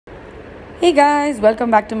Hey guys, welcome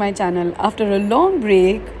back to my channel. After a long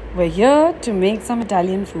break, we're here to make some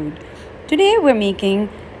Italian food. Today we're making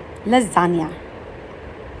lasagna.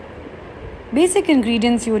 Basic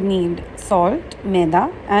ingredients you would need: salt, maida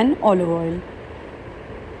and olive oil.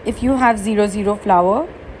 If you have 00 flour,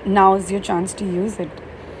 now's your chance to use it.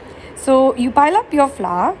 So you pile up your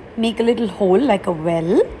flour, make a little hole like a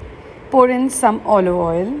well, pour in some olive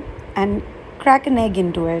oil and crack an egg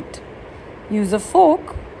into it. Use a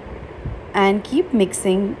fork and keep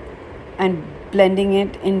mixing and blending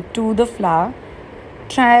it into the flour.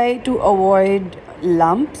 Try to avoid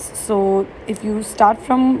lumps. So if you start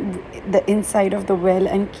from the inside of the well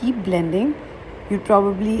and keep blending, you'll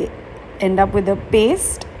probably end up with a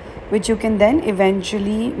paste which you can then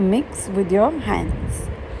eventually mix with your hands.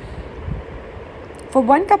 For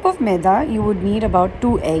 1 cup of maida, you would need about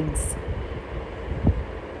 2 eggs.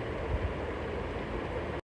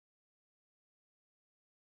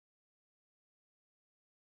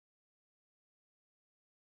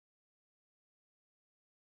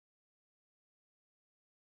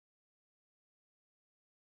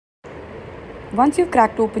 Once you've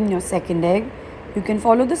cracked open your second egg, you can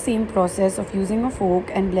follow the same process of using a fork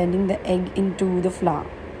and blending the egg into the flour.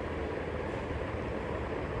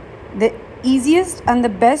 The easiest and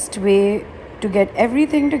the best way to get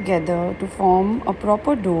everything together to form a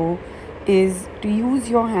proper dough is to use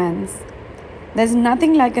your hands. There's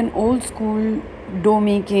nothing like an old school dough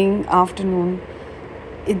making afternoon.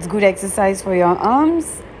 It's good exercise for your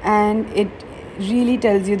arms and it really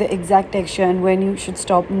tells you the exact texture and when you should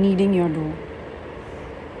stop kneading your dough.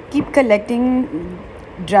 Keep collecting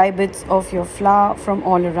dry bits of your flour from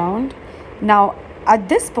all around. Now, at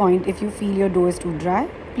this point, if you feel your dough is too dry,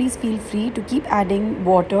 please feel free to keep adding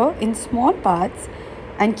water in small parts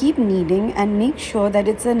and keep kneading and make sure that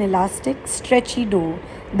it's an elastic, stretchy dough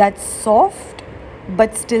that's soft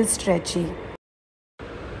but still stretchy.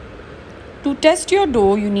 To test your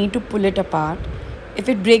dough, you need to pull it apart. If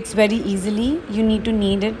it breaks very easily, you need to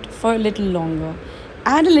knead it for a little longer.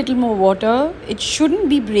 Add a little more water. It shouldn't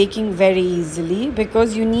be breaking very easily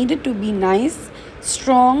because you need it to be nice,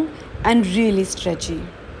 strong and really stretchy.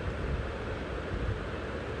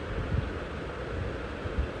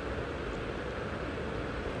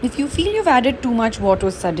 If you feel you've added too much water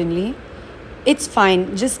suddenly, it's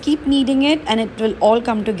fine. Just keep kneading it and it will all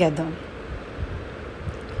come together.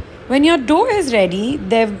 When your dough is ready,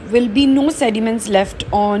 there will be no sediments left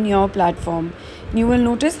on your platform. You will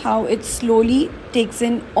notice how it slowly takes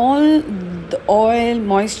in all the oil,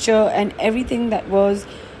 moisture and everything that was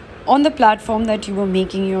on the platform that you were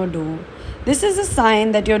making your dough. This is a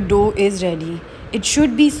sign that your dough is ready. It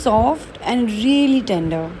should be soft and really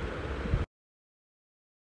tender.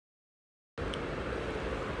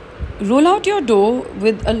 Roll out your dough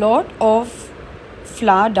with a lot of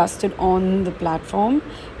flour dusted on the platform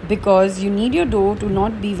because you need your dough to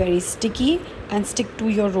not be very sticky and stick to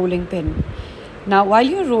your rolling pin. Now while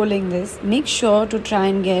you're rolling this, make sure to try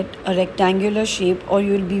and get a rectangular shape or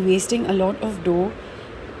you'll be wasting a lot of dough.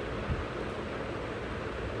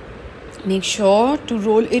 Make sure to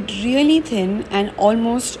roll it really thin and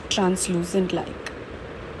almost translucent like.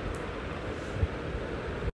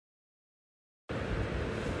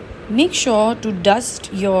 Make sure to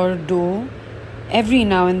dust your dough every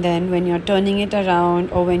now and then when you're turning it around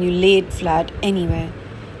or when you lay it flat anywhere.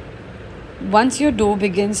 Once your dough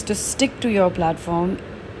begins to stick to your platform,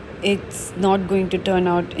 it's not going to turn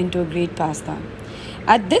out into a great pasta.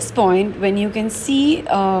 At this point, when you can see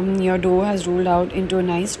your dough has rolled out into a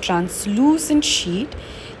nice translucent sheet,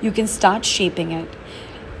 you can start shaping it.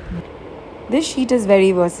 This sheet is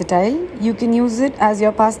very versatile. You can use it as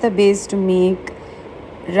your pasta base to make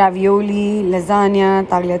ravioli, lasagna,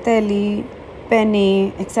 tagliatelle,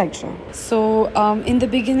 penne, etc. So in the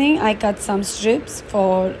beginning I cut some strips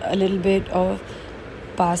for a little bit of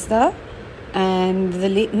pasta and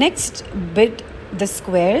the next bit, the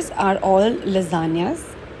squares, are all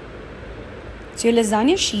lasagnas. So your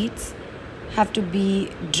lasagna sheets have to be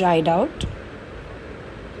dried out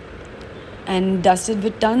and dusted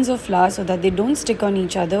with tons of flour so that they don't stick on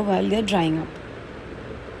each other while they're drying up.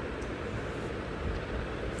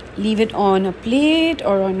 Leave it on a plate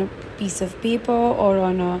or on a piece of paper or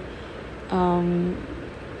on a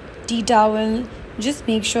tea towel. Just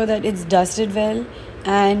make sure that it's dusted well,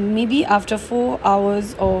 and maybe after 4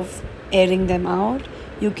 hours of airing them out,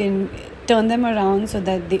 you can turn them around so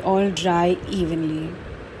that they all dry evenly.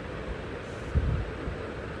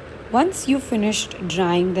 Once you've finished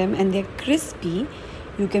drying them and they're crispy,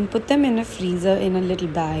 you can put them in a freezer in a little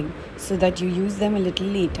bag so that you use them a little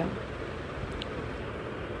later.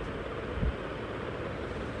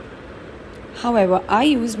 However, I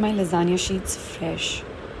use my lasagna sheets fresh.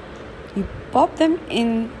 You pop them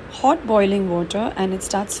in hot boiling water and it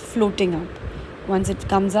starts floating up. Once it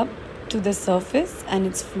comes up to the surface and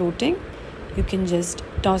it's floating, you can just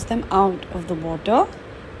toss them out of the water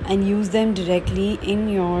and use them directly in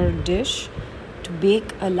your dish to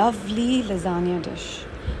bake a lovely lasagna dish.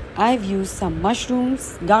 I've used some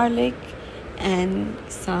mushrooms, garlic, and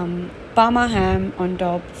some parma ham on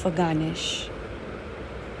top for garnish.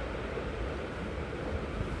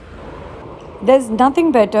 There's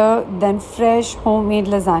nothing better than fresh homemade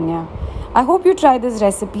lasagna. I hope you try this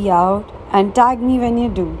recipe out and tag me when you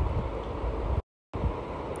do.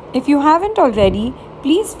 If you haven't already,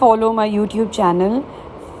 please follow my YouTube channel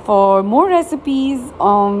for more recipes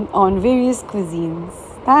on various cuisines.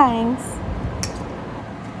 Thanks.